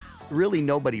really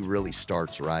nobody really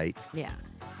starts right. Yeah.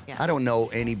 I don't know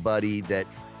anybody that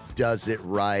does it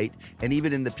right. And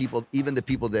even the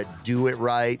people that do it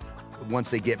right, once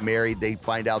they get married, they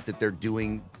find out that they're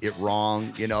doing it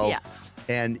wrong, Yeah.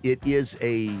 And it is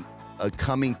a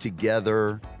coming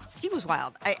together. Steve was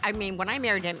wild. I mean, when I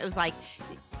married him, it was like,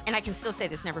 and I can still say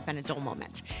there's never been a dull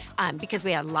moment, because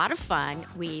we had a lot of fun.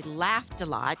 We laughed a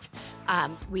lot.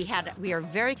 We are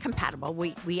very compatible.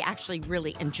 We actually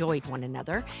really enjoyed one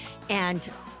another, and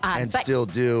Still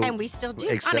do. And we still do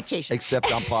on occasion.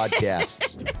 Except on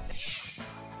podcasts.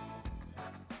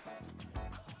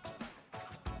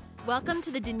 Welcome to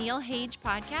the Danielle Hage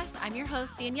podcast. I'm your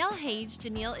host, Danielle Hage.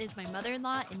 Danielle is my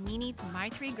mother-in-law and Nini to my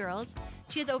 3 girls.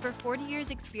 She has over 40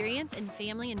 years experience in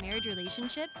family and marriage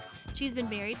relationships. She's been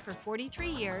married for 43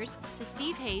 years to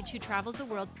Steve Hage, who travels the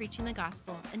world preaching the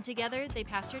gospel. And together they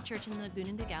pastor a church in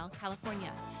Laguna Niguel,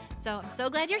 California. So I'm so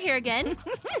glad you're here again.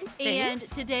 And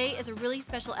today is a really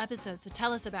special episode, so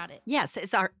tell us about it. Yes,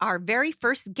 it's our very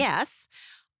first guest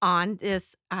on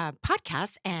this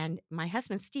podcast, and my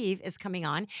husband Steve is coming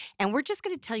on, and we're just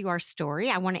going to tell you our story.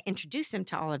 I want to introduce him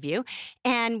to all of you,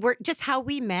 and we're just how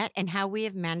we met and how we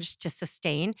have managed to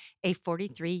sustain a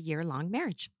 43-year-long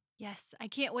marriage. Yes, I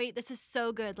can't wait. This is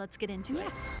so good. Let's get into it.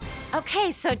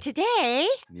 Okay, so today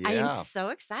I Yeah. am so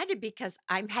excited because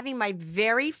I'm having my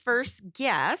very first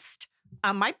guest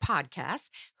on my podcast,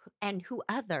 and who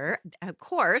other, of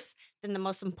course, than the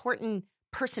most important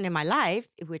person in my life,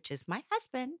 which is my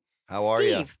husband. How are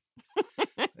you? Steve.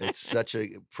 It's such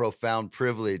a profound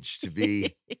privilege to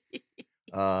be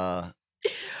part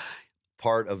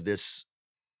of this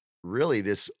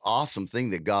awesome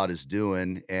thing that God is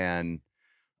doing. And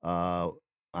I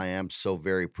am so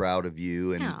very proud of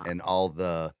you Yeah. and all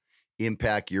the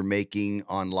impact you're making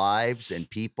on lives and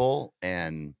people,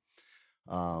 and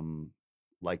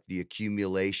like the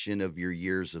accumulation of your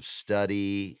years of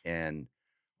study and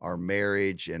our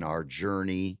marriage and our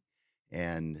journey,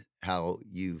 and how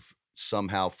you've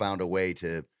somehow found a way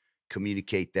to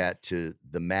communicate that to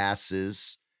the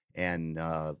masses and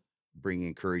bring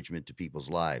encouragement to people's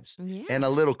lives. Yeah. And a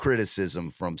little criticism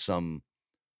from some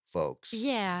folks.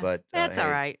 Yeah, But that's all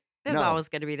hey, right. There's no. always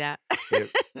going to be that.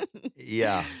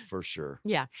 yeah, for sure.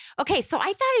 Yeah. Okay, so I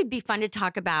thought it'd be fun to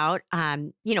talk about,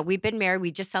 we've been married.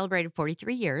 We just celebrated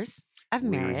 43 years of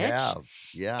marriage. We have,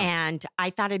 yeah. And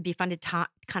I thought it'd be fun to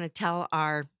kind of tell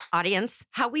our audience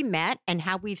how we met and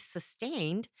how we've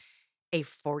sustained a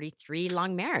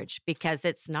 43-long marriage, because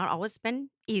it's not always been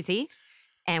easy.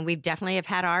 And we've definitely have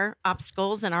had our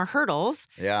obstacles and our hurdles.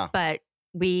 Yeah. But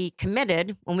we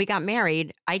committed when we got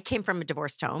married. I came from a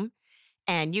divorced home,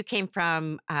 and you came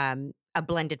from a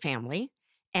blended family.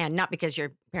 And not because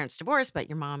your parents divorced, but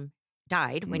your mom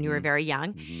died when you were very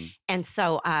young. Mhm. And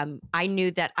so I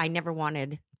knew that I never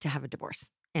wanted to have a divorce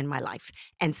in my life.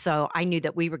 And so I knew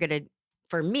that we were going to,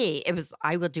 for me, it was,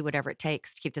 I will do whatever it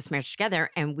takes to keep this marriage together.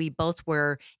 And we both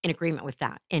were in agreement with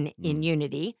that, in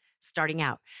unity, starting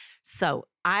out. So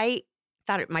I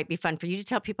thought it might be fun for you to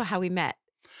tell people how we met.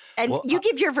 And Well, you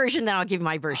give your version, then I'll give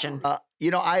my version.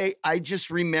 I just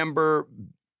remember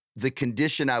the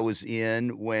condition I was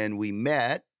in when we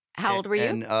met. How old were you?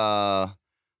 And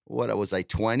what was I,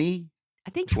 20? I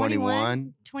think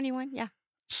 21? 21, yeah.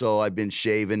 So I've been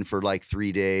shaving for like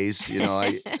 3 days.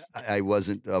 I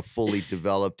wasn't fully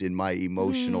developed in my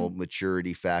emotional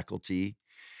maturity faculty,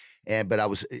 but I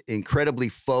was incredibly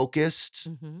focused.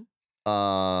 Mhm.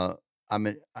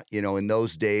 In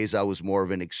those days I was more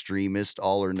of an extremist,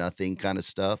 all or nothing kind of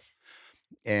stuff,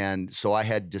 and so I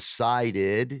had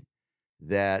decided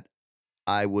that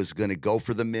I was going to go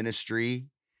for the ministry.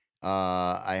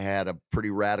 I had a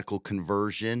pretty radical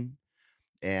conversion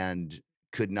and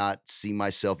could not see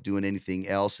myself doing anything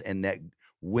else, and that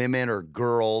women or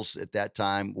girls at that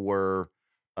time were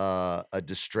a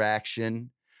distraction.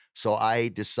 So I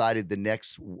decided the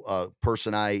next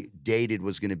person I dated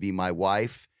was going to be my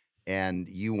wife, and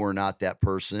you were not that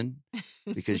person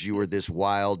because you were this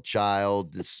wild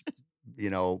child, this,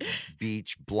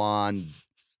 beach blonde,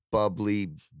 bubbly,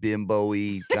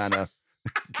 bimbo-y kind of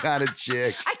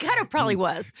chick. I kind of probably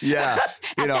was. Yeah,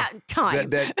 At that time.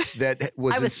 that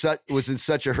was in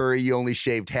such a hurry. You only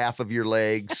shaved half of your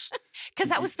legs. Because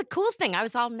that was the cool thing. I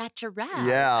was all natural.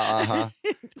 Yeah,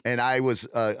 and I was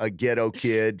a ghetto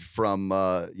kid from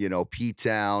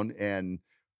P-Town, and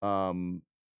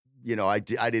I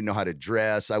didn't know how to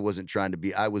dress. I wasn't trying to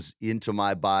be. I was into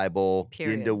my Bible,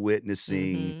 Period. into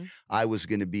witnessing. Mhm. I was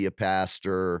going to be a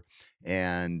pastor,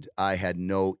 and I had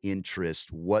no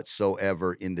interest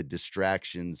whatsoever in the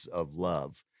distractions of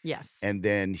love. Yes. And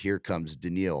then here comes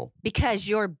Danielle. Because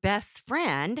your best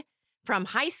friend from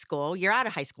high school. You're out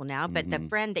of high school now, but the Mhm.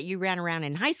 friend that you ran around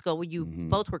in high school, you Mhm.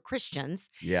 both were Christians,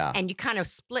 Yeah. and you kind of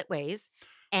split ways.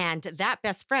 And that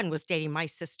best friend was dating my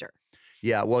sister.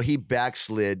 Yeah. Well, he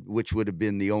backslid, which would have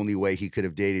been the only way he could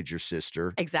have dated your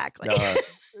sister. Exactly.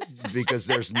 Because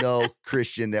there's no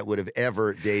Christian that would have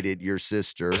ever dated your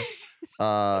sister.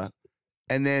 And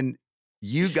then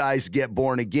you guys get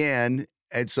born again.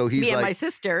 And so he's Me and my like,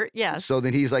 sister, yes. so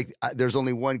then he's like, there's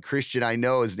only one Christian I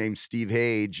know. His name's Steve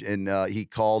Hage. And he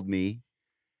called me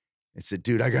and said,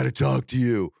 dude, I got to talk to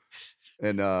you.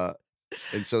 And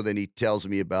so then he tells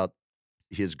me about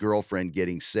his girlfriend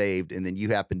getting saved, and then you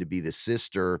happen to be the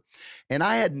sister. And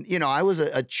I had, I was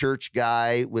a church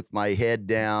guy with my head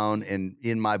down and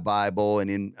in my Bible,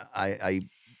 and I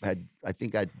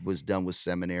think I was done with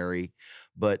seminary,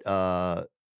 but and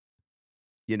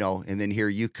then here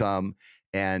you come,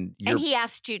 and and he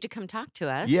asked you to come talk to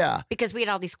us. Yeah. Because we had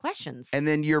all these questions. And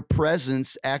then your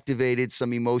presence activated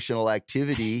some emotional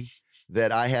activity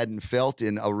that I hadn't felt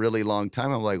in a really long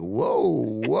time. I'm like,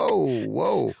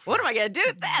 whoa. What am I going to do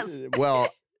with this? Well,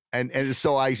 and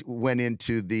so I went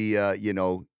into the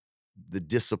the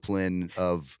discipline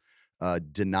of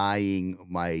denying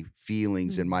my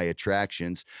feelings and my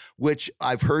attractions, which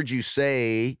I've heard you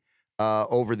say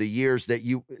over the years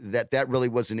that really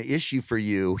wasn't an issue for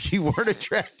you. You weren't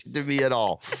attracted to me at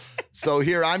all. So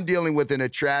here I'm dealing with an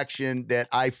attraction that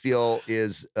I feel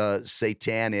is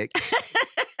satanic.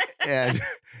 And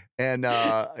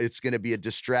it's going to be a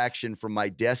distraction from my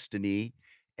destiny.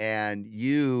 And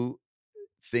you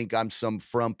think I'm some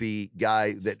frumpy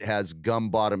guy that has gum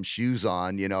bottom shoes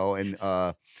on,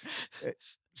 and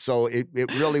so it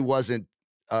really wasn't,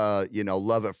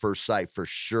 love at first sight for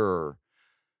sure.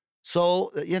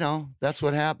 So, that's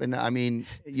what happened. I mean,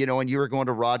 and you were going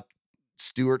to Rod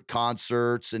Stewart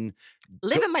concerts and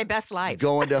living my best life.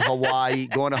 going to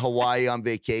Hawaii on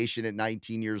vacation at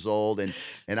 19 years old, and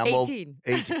I'm 18.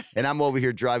 18, and I'm over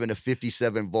here driving a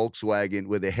 57 Volkswagen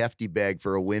with a hefty bag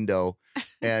for a window,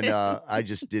 and I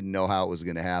just didn't know how it was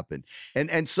going to happen,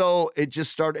 and so it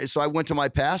just started. So I went to my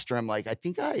pastor. I'm like, I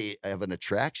think I have an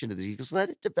attraction to this. He goes,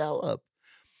 let it develop.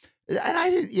 And I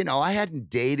didn't, I hadn't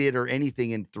dated or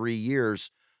anything in 3 years,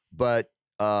 but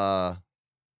yeah,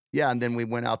 and then we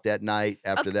went out that night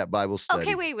after that Bible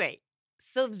study. Okay, wait.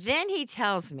 So then he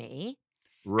tells me,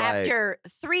 Right. after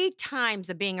 3 times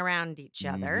of being around each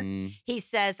other, Mhm. he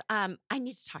says, I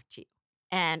need to talk to you.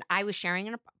 And I was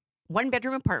sharing a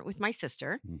 1-bedroom apartment with my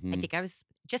sister. I Mhm. think I was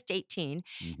just 18.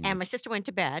 Mhm. And my sister went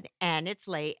to bed, and it's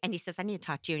late. And he says, I need to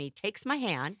talk to you. And he takes my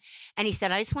hand, and he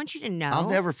said, I just want you to know. I'll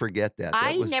never forget that. That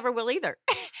I was, never will either.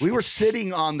 we were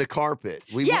sitting on the carpet.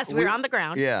 Yes, we were on the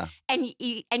ground. Yeah. And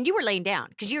you were laying down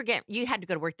because you had to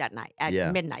go to work that night at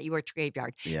Yeah. midnight. You worked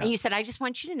graveyard. Yeah. And you said, I just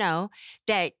want you to know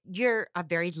that you're a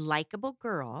very likable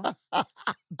girl,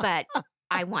 but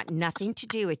I want nothing to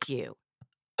do with you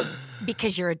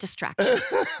because you're a distraction.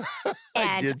 I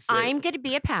And did say I'm going to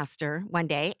be a pastor one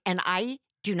day, and I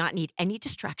do not need any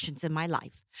distractions in my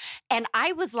life. And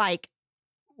I was like,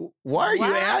 why are you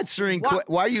What? answering? What?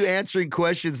 Why are you answering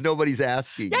questions nobody's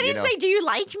asking? I didn't say, do you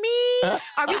like me?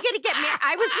 Are we going to get married?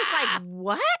 I was just like,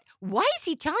 what? Why is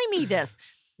he telling me this?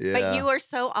 Yeah. But you were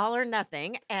so all or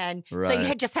nothing. And so you Right.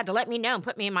 had just had to let me know and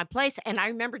put me in my place. And I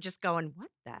remember just going, what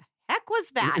the heck was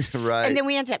that? Right. And then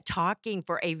we ended up talking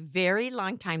for a very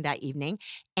long time that evening.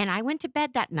 And I went to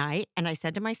bed that night and I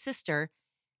said to my sister,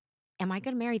 am I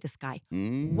going to marry this guy?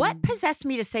 What Mm. possessed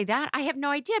me to say that? I have no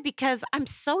idea because I'm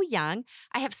so young.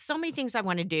 I have so many things I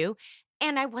want to do.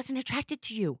 And I wasn't attracted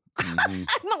to you. Mhm.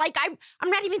 I'm like, I'm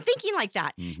not even thinking like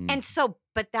that. Mhm. And so,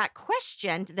 but that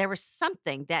question, there was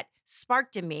something that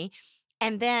sparked in me.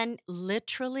 And then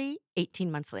literally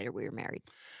 18 months later, we were married.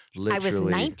 I was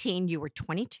Literally. 19, you were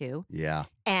 22. Yeah.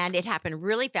 And it happened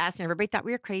really fast. And everybody thought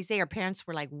we were crazy. Our parents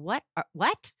were like, what?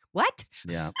 What?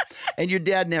 Yeah. And your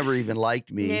dad never even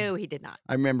liked me. No, he did not.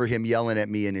 I remember him yelling at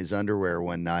me in his underwear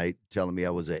one night, telling me I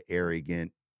was an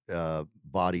arrogant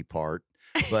body part.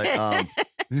 But and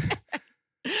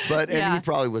Yeah. he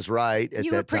probably was right at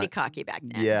You that were pretty time. cocky back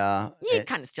then. Yeah. You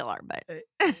kind of still are, but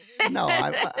No,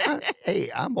 hey,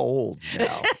 I'm old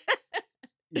now.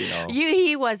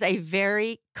 he was a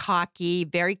very cocky,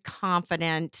 very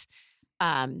confident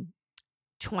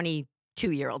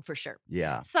 22-year-old for sure.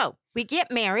 Yeah. So we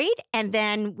get married, and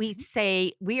then we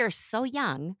say, we are so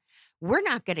young, we're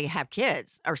not going to have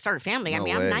kids or start a family. I No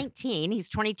mean, way. I'm 19, he's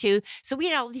 22. So we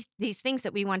had all these things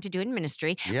that we wanted to do in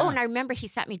ministry. Yeah. Oh, and I remember he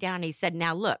sat me down and he said,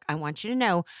 now look, I want you to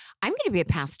know I'm going to be a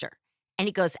pastor. And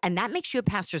he goes, and that makes you a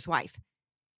pastor's wife.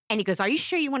 And he goes, are you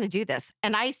sure you want to do this?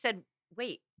 And I said,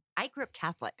 wait, I grew up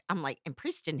Catholic. I'm like, and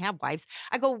priests didn't have wives.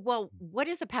 I go, well, what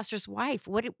is a pastor's wife?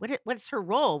 What is her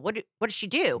role? What does she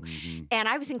do? Mhm. And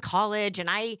I was in college, and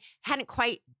I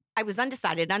was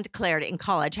undecided, undeclared in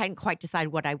college. I hadn't quite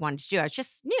decided what I wanted to do. I was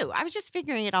just new. I was just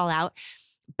figuring it all out.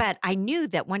 But I knew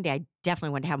that one day I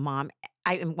definitely wanted to have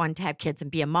I wanted to have kids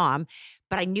and be a mom.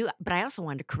 But I also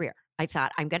wanted a career. I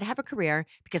thought I'm going to have a career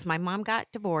because my mom got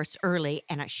divorced early,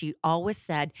 and she always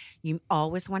said you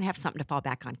always want to have something to fall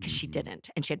back on, because she Mhm. didn't,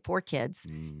 and she had 4 kids,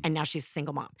 Mm. and now she's a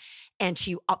single mom, and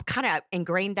she kind of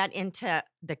ingrained that into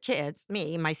the kids,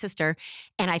 me, my sister,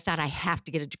 and I thought I have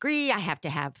to get a degree, I have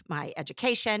to have my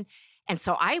education, and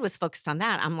so I was focused on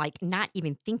that. I'm like not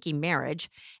even thinking marriage,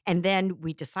 and then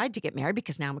we decided to get married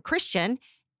because now I'm a Christian,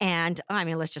 and I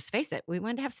mean, let's just face it, we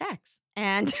wanted to have sex,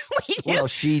 and we knew. Well,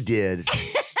 she did.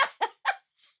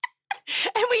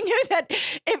 And we knew that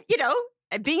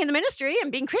if being in the ministry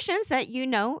and being Christians, that you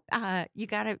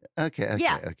gotta, Okay.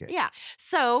 yeah, Okay. yeah.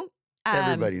 So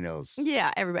Everybody knows.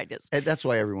 yeah, everybody does. And that's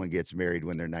why everyone gets married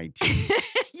when they're 19.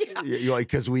 Yeah,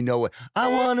 Because we know what I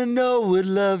want to know what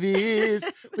love is.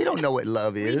 We don't know what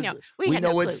love we is. know. We had know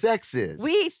no what clue. sex is.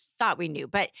 We thought we knew,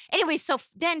 but anyway, so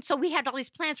we had all these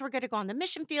plans. We're going to go on the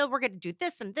mission field. We're going to do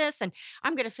this, and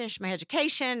I'm going to finish my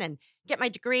education and get my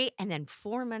degree. And then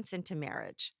 4 months into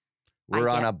marriage, We're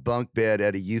on get- a bunk bed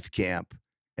at a youth camp,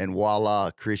 and voila,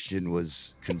 a Christian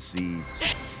was conceived.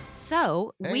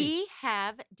 So Hey. we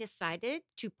have decided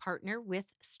to partner with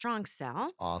Strong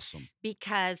Cell, Awesome.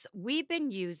 because we've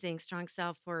been using Strong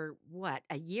Cell for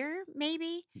a year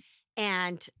maybe,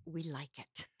 and we like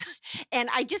it. And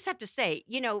I just have to say,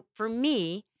 for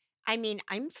me, I mean,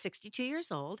 I'm 62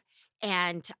 years old,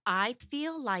 and I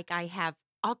feel like I have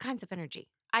all kinds of energy.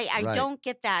 I Right. don't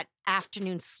get that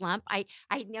afternoon slump. I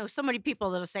know so many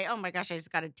people that'll say, "Oh my gosh, I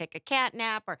just got to take a cat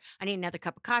nap," or "I need another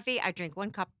cup of coffee." I drink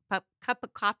one cup of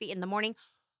coffee in the morning.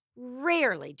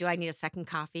 Rarely do I need a second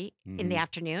coffee in the Mhm.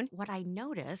 afternoon. What I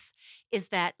notice is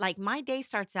that, like, my day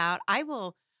starts out, I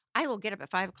will get up at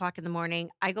 5 o'clock in the morning.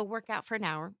 I go work out for an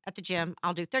hour at the gym.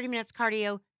 I'll do 30 minutes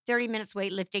cardio, 30 minutes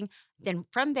weightlifting. Then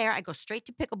from there, I go straight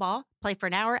to pickleball, play for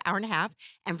an hour, hour and a half.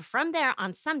 And from there,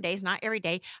 on some days, not every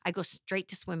day, I go straight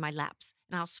to swim my laps.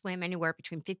 And I'll swim anywhere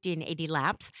between 50 and 80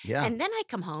 laps. Yeah. And then I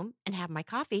come home and have my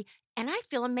coffee, and I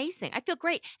feel amazing. I feel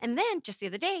great. And then just the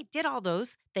other day, did all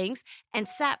those things and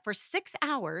sat for 6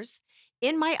 hours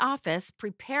in my office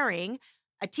preparing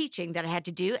a teaching that I had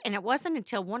to do. And it wasn't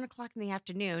until 1 o'clock in the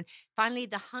afternoon, finally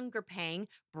the hunger pang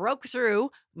broke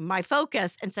through my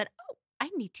focus and said, "Oh, I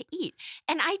need to eat."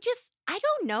 And I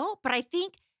don't know, but I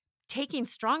think taking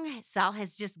Strong Cell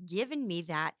has just given me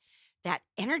that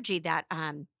energy that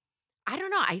I don't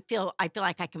know. I feel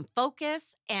like I can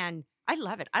focus, and I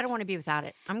love it. I don't want to be without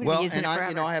it. I'm going to Well, be using and it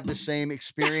forever. I have the same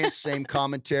experience, same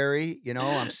commentary.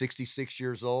 I'm 66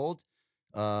 years old.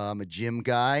 I'm a gym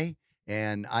guy,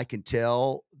 and I can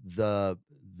tell the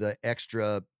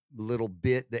extra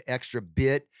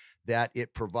bit that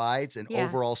it provides an Yeah.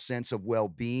 overall sense of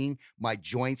well-being. My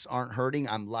joints aren't hurting.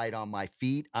 I'm light on my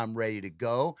feet. I'm ready to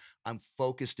go. I'm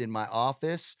focused in my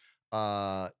office.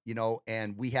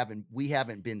 And we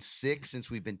haven't been sick since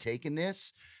we've been taking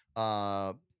this.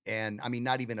 And I mean,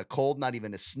 not even a cold, not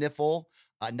even a sniffle,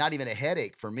 not even a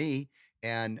headache for me.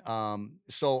 And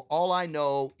so all I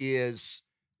know is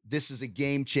this is a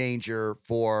game changer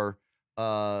for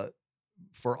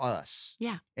us.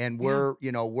 Yeah. And Yeah.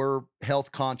 we're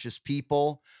health conscious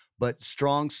people, but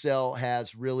Strong Cell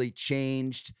has really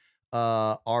changed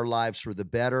our lives for the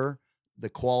better, the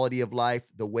quality of life,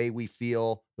 the way we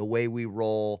feel, the way we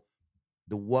roll,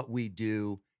 what we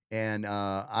do. And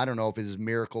I don't know if it's a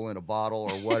miracle in a bottle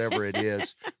or whatever it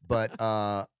is, but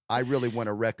I really want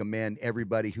to recommend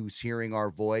everybody who's hearing our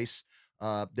voice.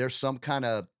 There's some kind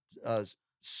of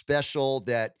special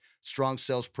that Strong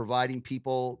Cell's providing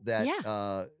people that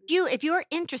Yeah. If you're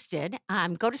interested,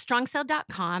 go to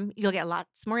strongcell.com. You'll get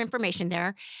lots more information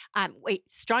there.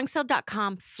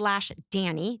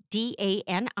 Strongcell.com/Dani,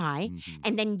 DANI. Mhm.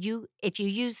 And then if you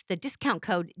use the discount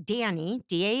code Dani,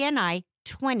 DANI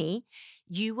 20,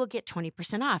 you will get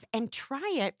 20% off, and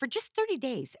try it for just 30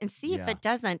 days and see if Yeah. it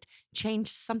doesn't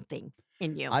change something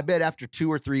in you. I bet after 2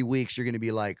 or 3 weeks, you're going to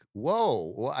be like,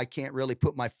 whoa, well, I can't really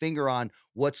put my finger on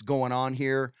what's going on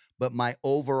here, but my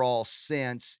overall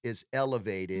sense is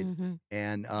elevated. Mhm.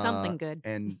 And Something good.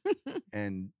 and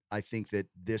I think that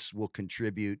this will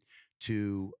contribute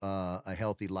to a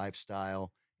healthy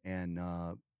lifestyle, and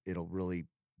it'll really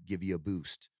give you a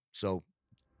boost. So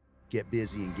get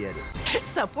busy and get it.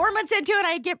 So 4 months into it,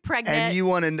 I get pregnant. And you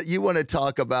want to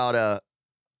talk about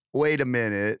wait a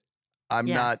minute, I'm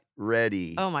Yeah. not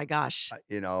ready. Oh my gosh.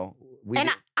 We And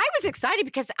did- I was excited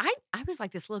because I was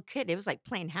like this little kid. It was like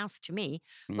playing house to me.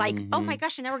 Like, oh my Mhm.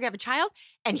 gosh, and now we're gonna have a child.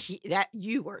 And that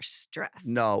you were stressed.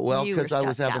 No, well, You were because I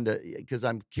was stressed having out. to, because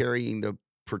I'm carrying the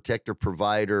protector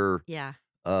provider, Yeah.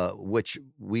 which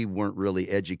we weren't really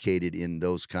educated in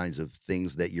those kinds of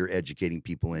things that you're educating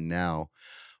people in now.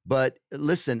 But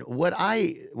listen, what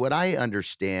I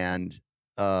understand,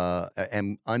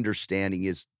 am understanding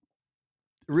is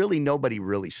really nobody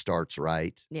really starts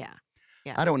right. Yeah.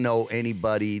 Yeah. I don't know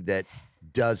anybody that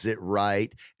does it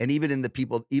right. And even the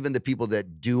people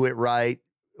that do it right,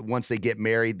 once they get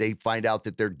married, they find out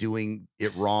that they're doing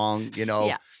it wrong,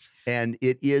 Yeah. and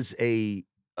it is a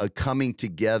coming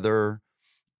together.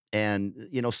 And,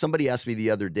 somebody asked me the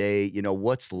other day,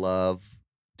 what's love?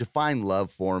 Define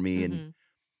love for me. And,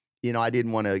 Hmm. I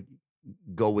didn't want to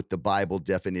go with the Bible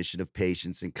definition of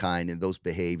patience and kind and those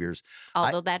behaviors. I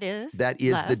Although that is that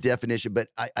is the love. definition, but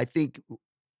I think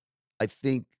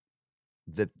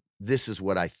that this is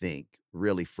what I think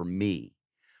really for me.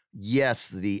 Yes,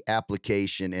 the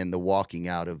application and the walking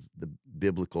out of the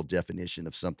biblical definition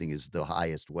of something is the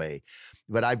highest way.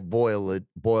 But I've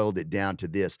boiled it down to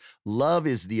this. Love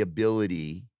is the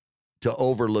ability to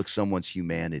overlook someone's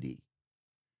humanity.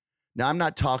 Now, I'm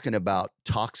not talking about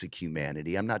toxic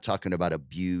humanity. I'm not talking about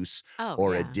abuse Oh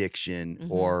or yeah. addiction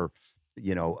Hmm. or,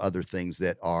 other things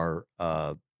that are,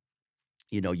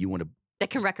 you want to That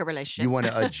can wreck a you relationship. want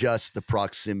to adjust the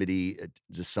proximity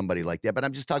to somebody like that. But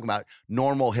I'm just talking about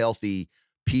normal, healthy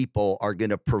people are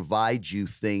going to provide you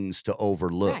things to Right.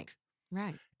 overlook.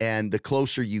 Right. And the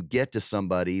closer you get to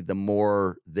somebody, the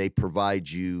more they provide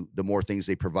you, the more things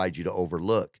they provide you to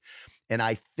overlook. And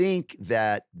I think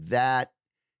that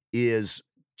is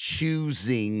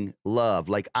choosing love.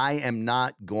 Like, I am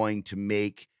not going to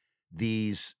make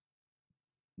these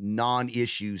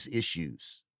non-issues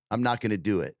issues. I'm not going to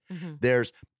do it. Hmm.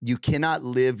 You cannot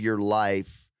live your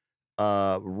life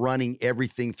running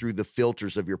everything through the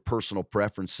filters of your personal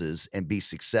preferences and be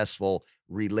successful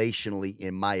relationally,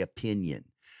 in my opinion.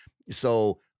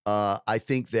 So I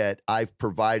think that I've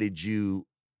provided you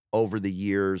over the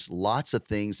years lots of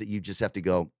things that you just have to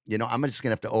go, I'm just going to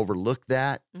have to overlook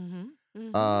that. Hmm.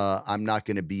 Hmm. I'm not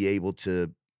going to be able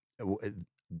to, w- uh,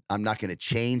 I'm not going to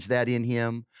change that in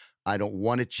him. I don't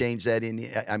want to change that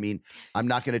I mean, I'm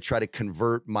not going to try to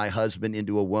convert my husband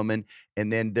into a woman.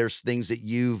 And then there's things that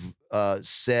you've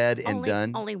said and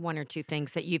done. Only one or two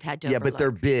things that you've had to Yeah, but they're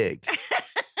overlook. big.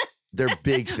 They're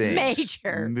big things.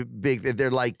 Major. Big.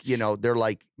 They're like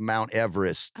Mount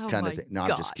Everest Oh kind of my thing. No, I'm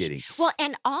just gosh. kidding. Well,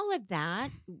 and all of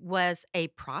that was a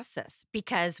process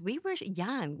because we were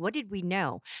young. What did we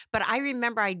know? But I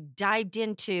remember I dived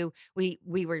into we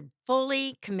were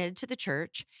fully committed to the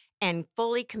church and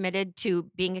fully committed to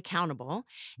being accountable.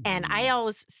 And I Mhm.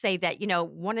 always say that,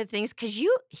 one of the things because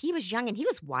he was young and he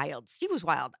was wild. Steve was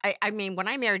wild. I mean, when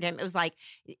I married him, it was like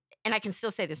and I can still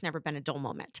say there's never been a dull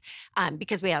moment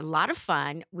because we had a lot of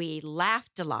fun. We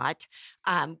laughed a lot.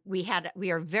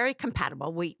 We are very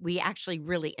compatible. We actually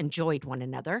really enjoyed one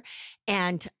another,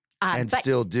 and And but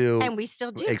still do, and we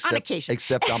still do on except occasion.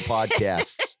 except on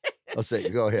podcasts. I'll say,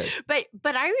 go ahead.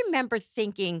 But I remember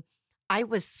thinking I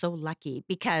was so lucky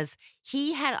because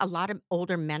he had a lot of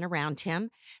older men around him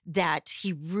that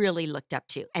he really looked up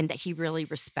to and that he really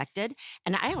respected.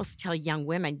 And I always tell young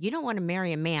women, you don't want to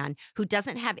marry a man who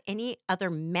doesn't have any other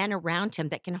men around him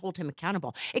that can hold him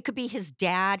accountable. It could be his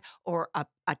dad or a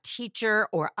teacher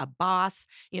or a boss,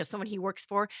 someone he works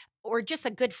for, or just a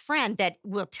good friend that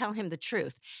will tell him the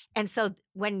truth. And so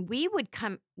when we would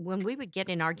get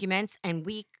in arguments and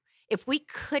if we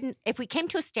came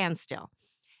to a standstill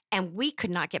and we could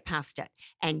not get past it,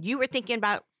 and you were thinking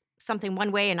about something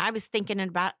one way and I was thinking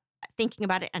about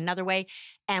it another way,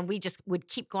 and we just would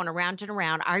keep going around and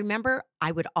around. I remember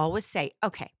I would always say,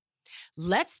 okay,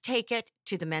 let's take it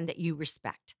to the men that you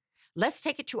respect. Let's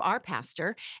take it to our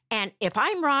pastor. And if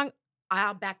I'm wrong,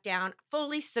 I'll back down,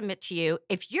 fully submit to you.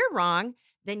 If you're wrong,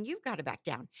 then you've got to back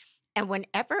down. And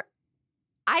whenever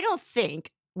I don't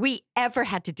think we ever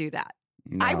had to do that.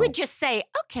 I would No. just say,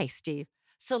 okay, Steve,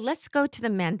 so let's go to the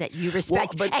men that you Well,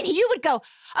 respect. but And you would go,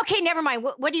 okay, never mind.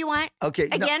 What do you want okay,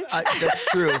 no, again? that's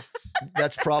true.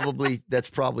 That's probably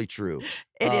true.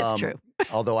 It is true.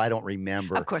 Although I don't Of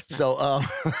remember. course not. So,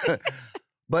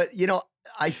 but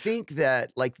I think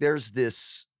that like there's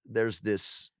this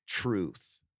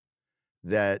truth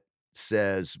that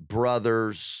says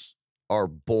brothers are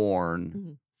born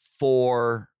Mhm.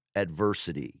 for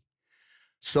adversity.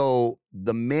 So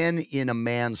the men in a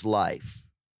man's life,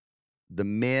 the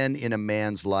women in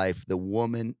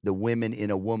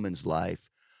a woman's life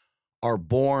are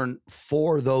born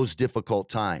for those difficult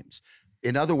times.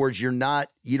 In other words, you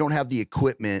don't have the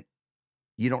equipment,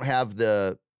 you don't have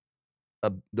the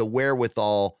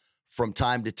wherewithal from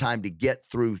time to time to get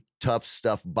through tough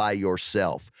stuff by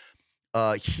yourself.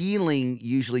 Healing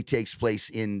usually takes place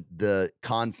in the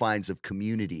confines of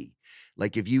community.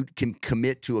 Like if you can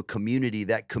commit to a community,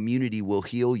 that community will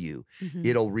heal you. Mhm.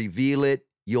 It'll reveal it,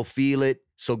 you'll feel it,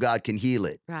 so God can heal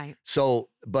it. Right. So,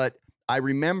 but I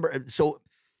remember,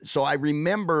 so I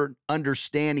remember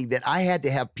understanding that I had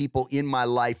to have people in my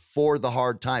life for the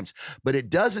hard times. But it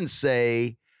doesn't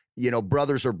say,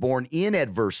 brothers are born in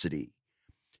adversity.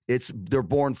 They're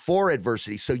born for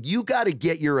adversity. So you got to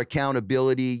get your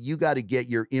accountability. You got to get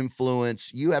your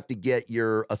influence. You have to get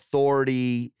your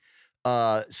authority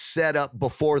set up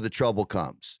before the trouble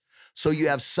comes. So you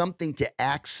have something to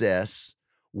access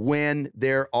when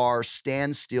there are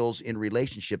standstills in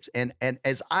relationships. And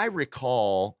as I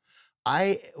recall,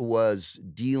 I was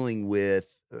dealing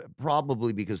with,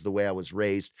 probably because of the way I was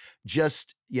raised,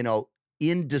 just,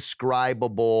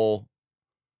 indescribable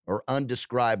or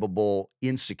undescribable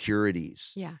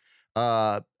insecurities, Yeah.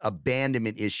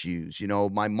 abandonment issues.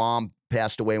 My mom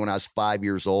passed away when I was 5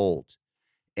 years old.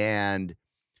 And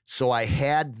so I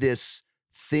had this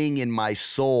thing in my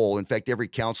soul. In fact, every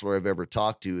counselor I've ever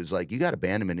talked to is like, you got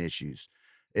abandonment issues.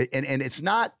 And it's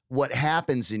not what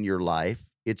happens in your life.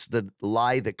 It's the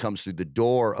lie that comes through the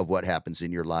door of what happens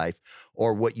in your life,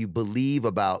 or what you believe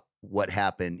about what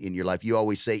happened in your life. You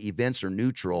always say events are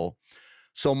neutral.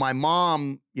 So my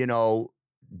mom,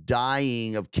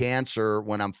 dying of cancer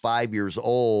when I'm 5 years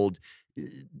old,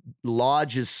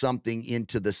 lodges something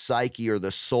into the psyche or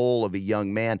the soul of a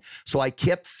young man. So I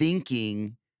kept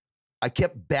thinking, I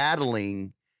kept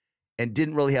battling, and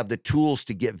didn't really have the tools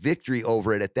to get victory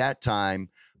over it at that time.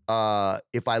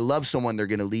 If I love someone, they're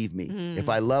going to leave me. If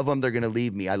I love them, they're going to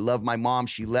leave me. I love my mom.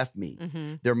 She left me.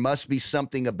 Mm-hmm. There must be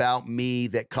something about me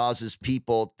that causes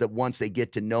people that once they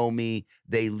get to know me,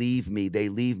 they leave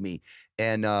me.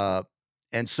 And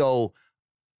so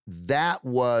that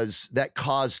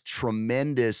caused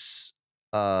tremendous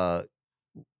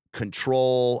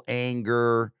control,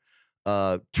 anger,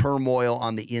 turmoil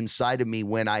on the inside of me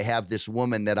when I have this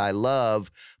woman that I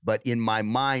love. But in my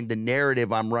mind, the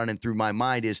narrative I'm running through my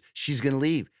mind is she's going to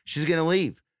leave. She's going to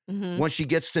leave Mm-hmm. once she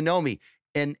gets to know me.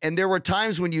 And there were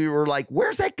times when you were like,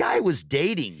 where's that guy I was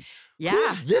dating? Yeah.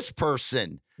 Who's this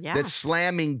person Yeah. that's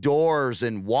slamming doors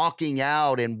and walking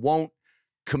out and won't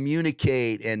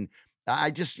communicate? And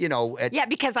I just, Yeah,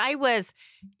 because I was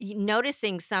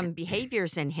noticing some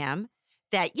behaviors in him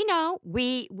that,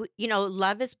 we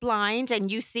love is blind, and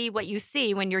you see what you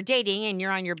see when you're dating and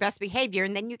you're on your best behavior,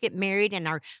 and then you get married and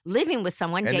are living with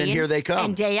someone and day then in here they come.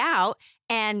 and day out,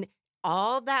 and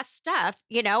all that stuff,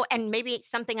 and maybe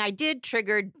something I did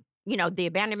triggered, the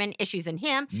abandonment issues in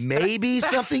him. Maybe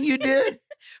something you did.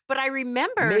 But I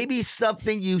remember, Maybe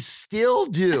something you still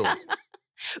do.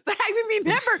 but I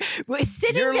remember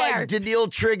sitting You're there. like Danielle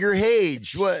Trigger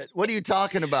Hage. What are you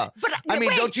talking about? But I mean,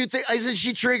 wait. don't you think, isn't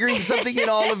she triggering something in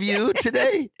all of you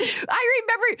today? I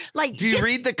remember, like, Do you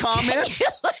read the comments?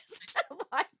 Oh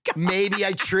my God. Maybe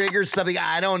I triggered something.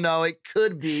 I don't know. It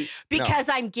could be. No. Because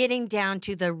I'm getting down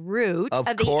to the root of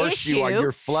the course issue. you are.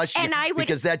 You're flushing. And I would-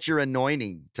 because that's your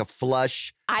anointing, to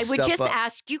flush. I would stuff just up.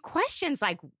 ask you questions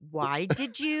like, why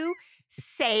did you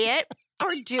say it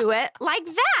or do it like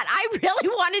that? I really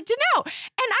wanted to know.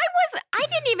 And I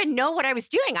didn't even know what I was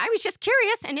doing. I was just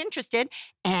curious and interested.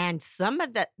 And some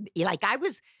of I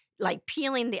was like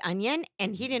peeling the onion,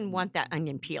 and he didn't want that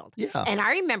onion peeled. Yeah. And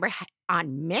I remember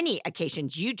on many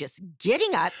occasions, you just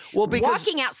getting up, Well, because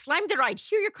walking out, slammed the door. I'd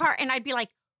hear your car, and I'd be like,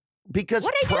 because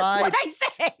what I do? pride. What I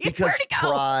say? Because Where'd it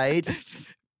go?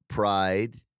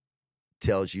 pride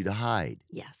tells you to hide.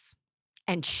 Yes.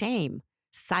 And shame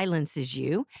silences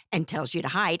you and tells you to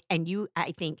hide. And you,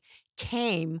 I think,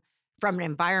 came from an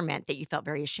environment that you felt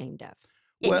very ashamed of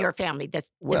in Well- your family. There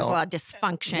was a lot of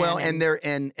dysfunction. Well,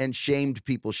 and shamed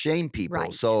people shame people.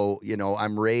 Right. So,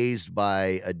 I'm raised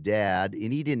by a dad,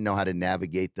 and he didn't know how to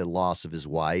navigate the loss of his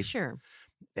wife. sure.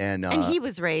 And he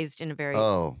was raised in a very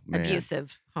oh man.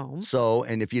 abusive home. So,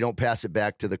 and if you don't pass it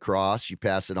back to the cross, you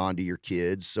pass it on to your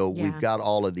kids. So Yeah. we've got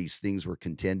all of these things we're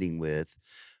contending with.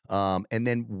 And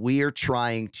then we're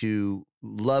trying to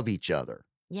love each other.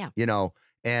 Yeah.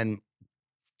 And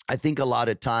I think a lot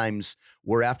of times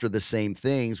we're after the same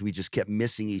things. We just kept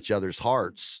missing each other's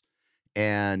hearts.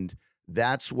 And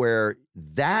that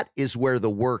is where the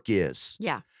work is.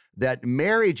 Yeah. That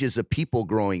marriage is a people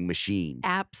growing machine.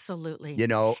 Absolutely.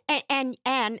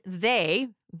 And they,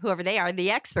 whoever they are, the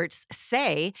experts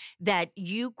say that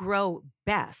you grow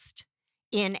best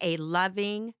in a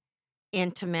loving,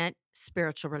 intimate,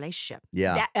 spiritual relationship.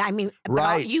 Yeah. That, I mean, but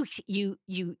Right.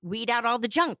 you weed out all the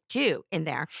junk too in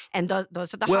there, and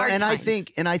those are the Well, hard and times.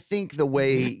 I think the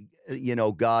way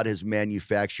God has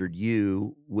manufactured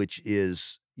you, which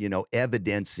is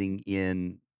evidencing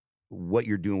in what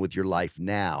you're doing with your life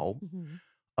now,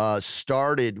 Mhm.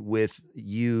 started with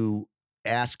you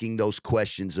asking those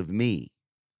questions of me,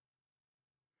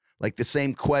 like the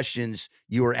same questions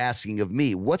you were asking of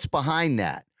me. What's behind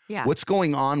that? Yeah. What's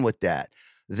going on with that?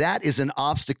 That is an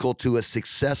obstacle to a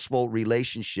successful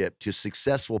relationship, to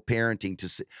successful parenting,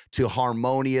 to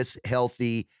harmonious,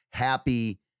 healthy,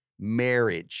 happy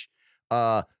marriage.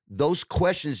 Those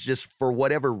questions, just for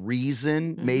whatever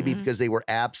reason, maybe Mhm. because they were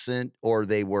absent or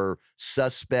they were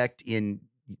suspect in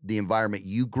the environment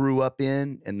you grew up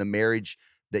in and the marriage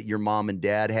that your mom and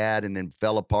dad had, and then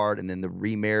fell apart, and then the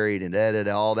remarried, and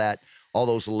all that, all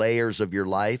those layers of your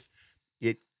life.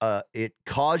 It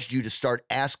caused you to start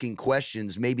asking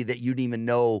questions maybe that you didn't even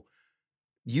know.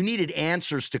 You needed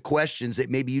answers to questions that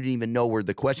maybe you didn't even know were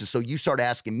the questions. So you start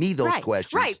asking me those Right,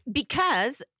 questions. right,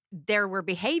 because there were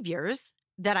behaviors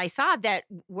that I saw that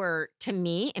were, to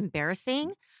me,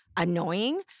 embarrassing,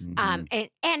 annoying, Mhm.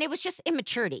 and it was just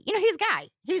immaturity. He's a guy.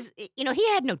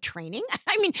 He had no training.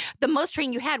 I mean, the most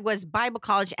training you had was Bible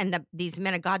college and these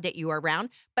men of God that you were around,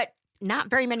 but not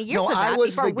very many years No, of I that was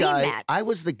before the we guy. met. I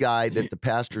was the guy that the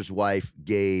pastor's wife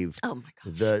gave Oh my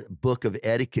gosh. the book of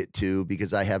etiquette to,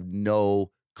 because I have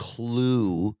no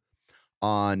clue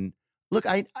on. Look,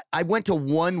 I went to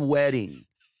one wedding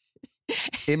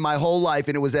in my whole life,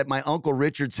 and it was at my Uncle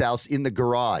Richard's house in the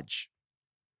garage.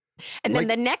 And then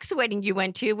Like, the next wedding you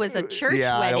went to was a church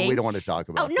yeah, wedding. we don't want to talk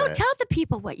Oh, about no, that. tell the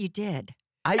people what you did.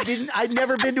 I'd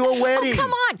never been to a wedding. Oh,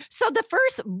 come on. So the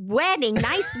first wedding,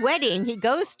 nice wedding he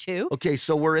goes to. Okay,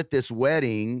 so we're at this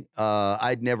wedding.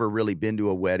 I'd never really been to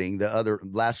a wedding. The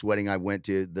last wedding I went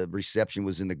to, the reception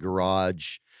was in the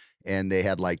garage, and they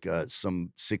had like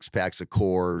some 6-packs of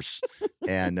Coors,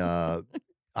 and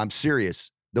I'm serious.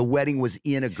 The wedding was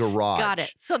in a garage. Got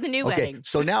it. So the new Okay, wedding.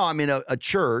 so now I'm in a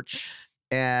church,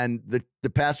 and the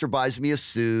pastor buys me a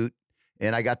suit,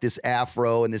 and I got this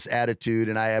afro and this attitude,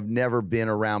 and I have never been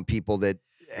around people that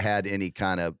had any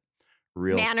kind of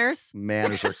real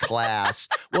Manners. or class.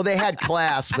 Well, they had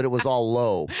class, but it was all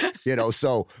low,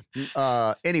 So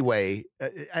anyway,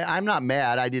 I'm not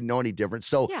mad. I didn't know any different.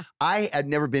 So Yeah. I had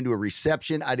never been to a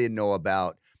reception. I didn't know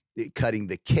about cutting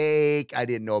the cake. I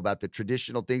didn't know about the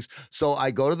traditional things. So I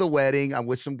go to the wedding. I'm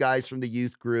with some guys from the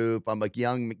youth group. I'm a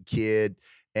young kid.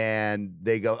 And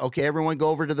they go, okay, everyone go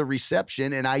over to the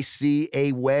reception, and I see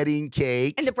a wedding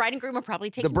cake. And the bride and groom are probably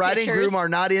taking The bride pictures. and groom are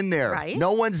not in there. Right.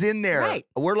 No one's in there. Right.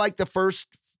 We're like the first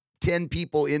 10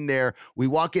 people in there. We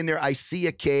walk in there. I see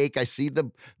a cake. I see the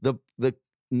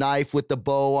knife with the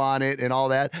bow on it and all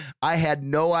that. I had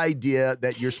no idea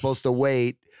that you're supposed to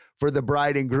wait for the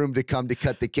bride and groom to come to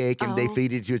cut the cake, and they Oh.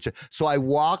 feed it to each other. So I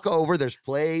walk over, there's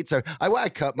plates. I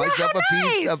cut myself a piece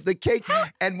nice. of the cake.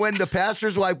 And when the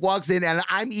pastor's wife walks in and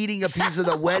I'm eating a piece of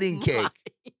the wedding Oh cake,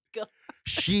 my God.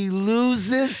 she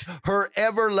loses her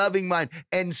ever-loving mind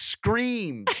and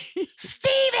screams,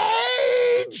 Steve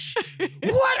Hage,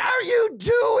 what are you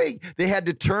doing? They had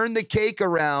to turn the cake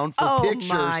around for Oh pictures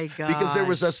my because there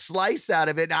was a gosh. slice out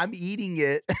of it, and I'm eating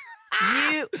it.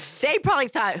 They probably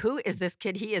thought, who is this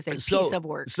kid? He is a piece of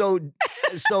work. So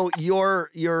your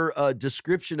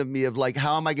description of me of like,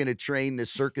 how am I going to train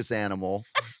this circus animal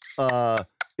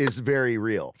is very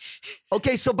real.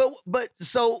 Okay, so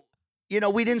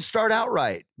we didn't start out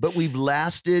right, but we've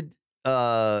lasted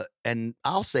and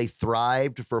I'll say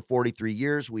thrived for 43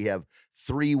 years. We have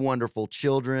 3 wonderful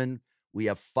children. We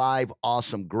have 5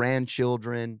 awesome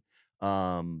grandchildren.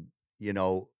 Our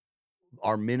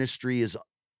ministry is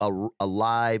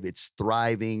alive. It's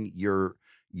thriving. Your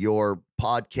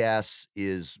podcast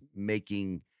is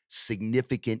making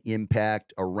significant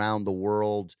impact around the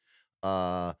world.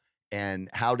 And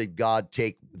how did God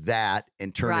take that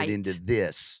and turn Right. it into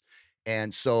this?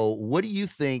 And so what do you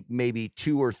think, maybe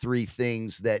 2 or 3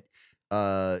 things that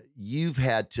you've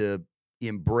had to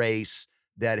embrace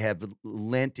that have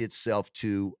lent itself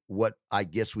to what I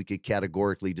guess we could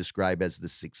categorically describe as the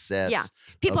success? Yeah.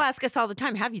 People of- ask us all the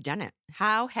time, have you done it?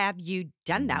 How have you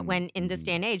done that Mhm, when in this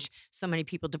day and age, so many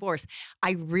people divorce?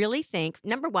 I really think,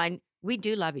 number one, we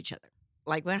do love each other.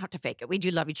 Like, we don't have to fake it. We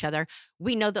do love each other.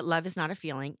 We know that love is not a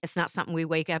feeling. It's not something we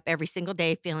wake up every single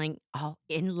day feeling all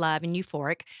in love and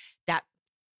euphoric. That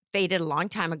faded a long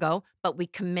time ago, but we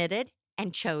committed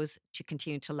and chose to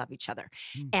continue to love each other.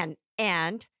 Mm.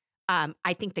 And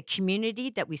I think the community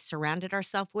that we surrounded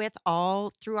ourselves with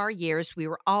all through our years, we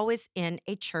were always in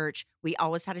a church. We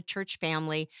always had a church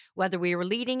family, whether we were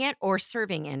leading it or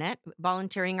serving in it,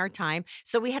 volunteering our time.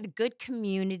 So we had a good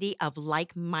community of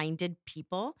like-minded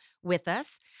people with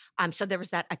us. So there was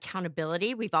that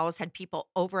accountability. We've always had people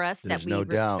over us that There's we no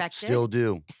doubt. respected,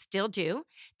 Still do.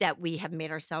 that we have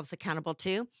made ourselves accountable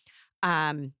to.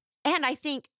 And I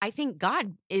think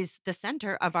God is the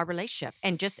center of our relationship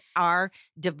and just our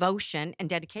devotion and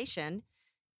dedication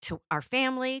to our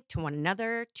family, to one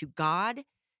another, to God,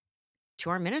 to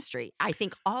our ministry. I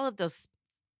think all of those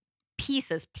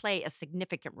pieces play a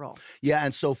significant role. Yeah,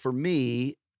 and so for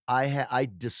me, I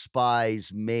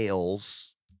despise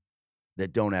males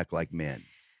that don't act like men.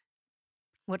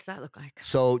 What does that look like?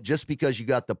 So just because you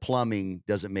got the plumbing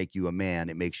doesn't make you a man,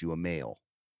 it makes you a male.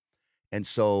 And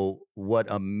so what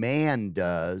a man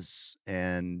does,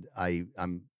 and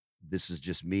this is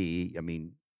just me. I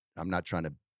mean, I'm not trying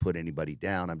to put anybody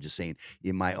down. I'm just saying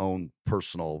in my own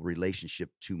personal relationship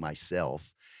to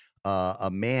myself, a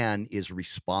man is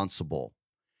responsible.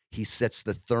 He sets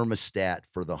the thermostat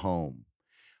for the home.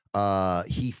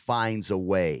 He finds a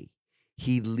way.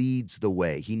 He leads the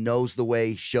way. He knows the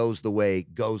way, shows the way,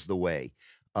 goes the way.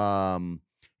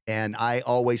 And I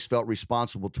always felt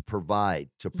responsible to provide,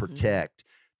 to protect,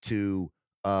 to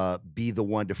be the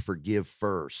one to forgive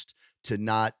first, to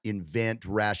not invent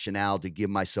rationale to give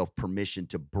myself permission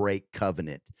to break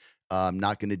covenant. I'm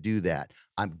not going to do that.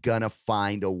 I'm going to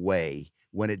find a way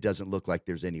when it doesn't look like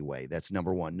there's any way. That's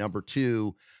number one. Number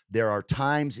two, there are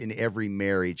times in every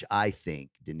marriage, I think,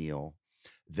 Danielle,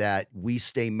 that we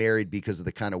stay married because of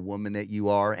the kind of woman that you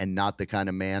are and not the kind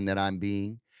of man that I'm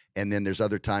being. And then there's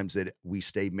other times that we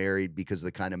stay married because of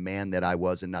the kind of man that I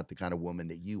was and not the kind of woman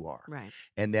that you are. Right.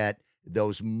 And that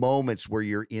those moments where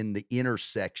you're in the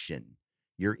intersection,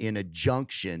 you're in a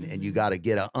junction, and you got to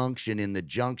get an unction in the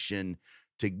junction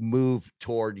to move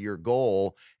toward your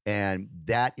goal. And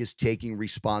that is taking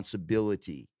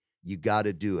responsibility. You got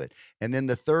to do it. And then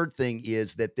the third thing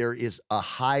is that there is a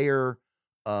higher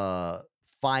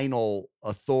final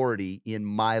authority in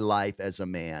my life as a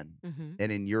man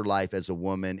and in your life as a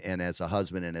woman and as a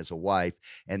husband and as a wife.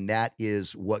 And that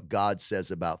is what God says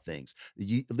about things.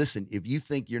 Listen, if you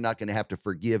think you're not going to have to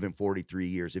forgive in 43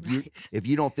 years, if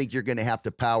you don't think you're going to have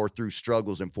to power through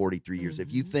struggles in 43 years,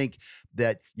 if you think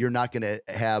that you're not going to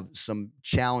have some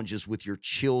challenges with your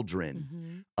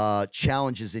children,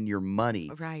 challenges in your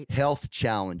money, health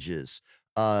challenges,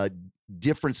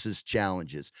 differences,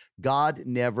 challenges. God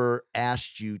never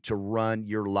asked you to run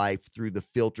your life through the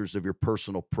filters of your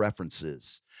personal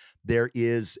preferences. There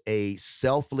is a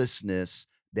selflessness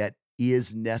that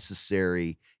is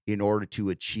necessary in order to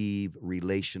achieve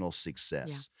relational success.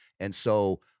 Yeah. And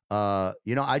so,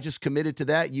 I just committed to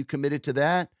that. You committed to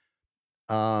that,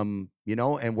 and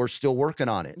we're still working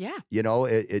on it. Yeah.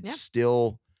 It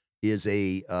still is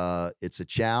it's a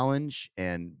challenge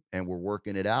and we're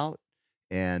working it out.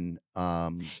 And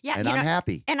I'm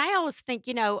happy. And I always think,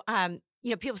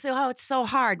 people say, "Oh, it's so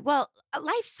hard." Well,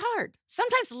 life's hard.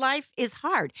 Sometimes life is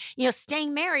hard.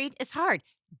 Staying married is hard.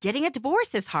 Getting a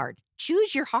divorce is hard.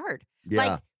 Choose your hard.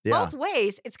 Yeah. Both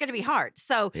ways, it's going to be hard.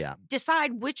 So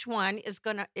decide which one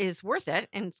is worth it,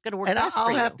 and it's going to work best for you.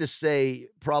 And I'll have to say,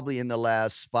 probably in the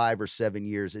last 5 or 7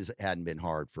 years, it hadn't been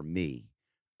hard for me.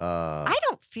 I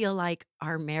don't feel like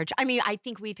our marriage. I mean, I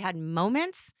think we've had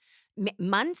moments,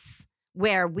 months,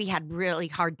 where we had really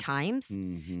hard times.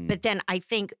 But then I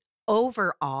think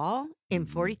overall, in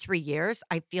 43 years,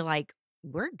 I feel like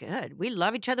we're good. We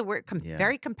love each other. We're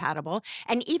very compatible.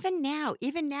 And even now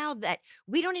that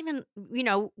we don't even, we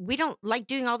don't like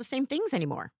doing all the same things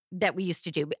anymore that we used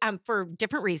to do for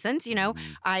different reasons.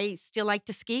 I still like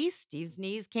to ski. Steve's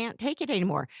knees can't take it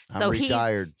anymore. So I'm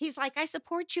retired. He's like, I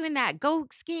support you in that. Go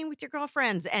skiing with your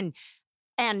girlfriends. And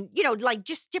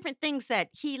just different things that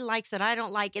he likes that I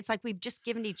don't like. It's like we've just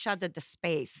given each other the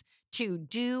space to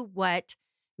do what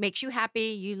makes you happy.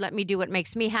 You let me do what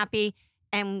makes me happy.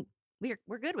 And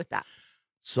we're good with that.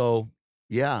 So,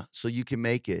 so you can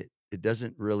make it. It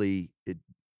doesn't really,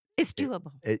 it's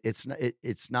doable.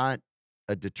 It's not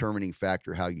a determining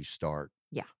factor how you start.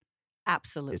 Yeah,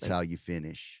 absolutely. It's how you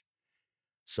finish.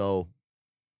 So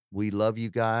we love you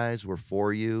guys. We're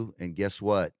for you. And guess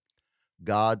what?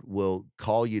 God will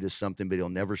call you to something, but he'll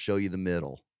never show you the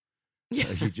middle. You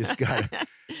just got to,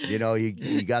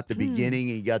 you got the beginning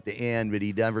and you got the end, but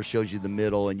he never shows you the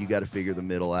middle, and you got to figure the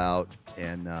middle out.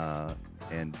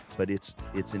 But it's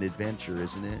an adventure,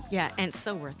 isn't it? Yeah. And it's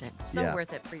so worth it. So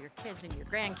worth it for your kids and your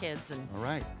grandkids. And all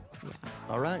right. Yeah.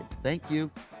 All right. Thank you.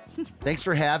 Thanks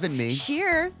for having me.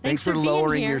 Sure. Thanks for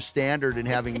lowering your standard and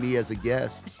having me as a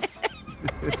guest.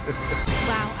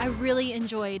 Wow, I really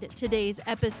enjoyed today's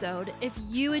episode. If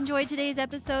you enjoyed today's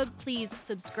episode, please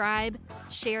subscribe,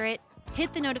 share it,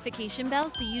 hit the notification bell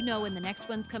so you know when the next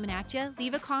one's coming at you.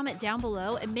 Leave a comment down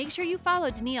below and make sure you follow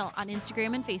Danielle on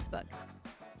Instagram and Facebook.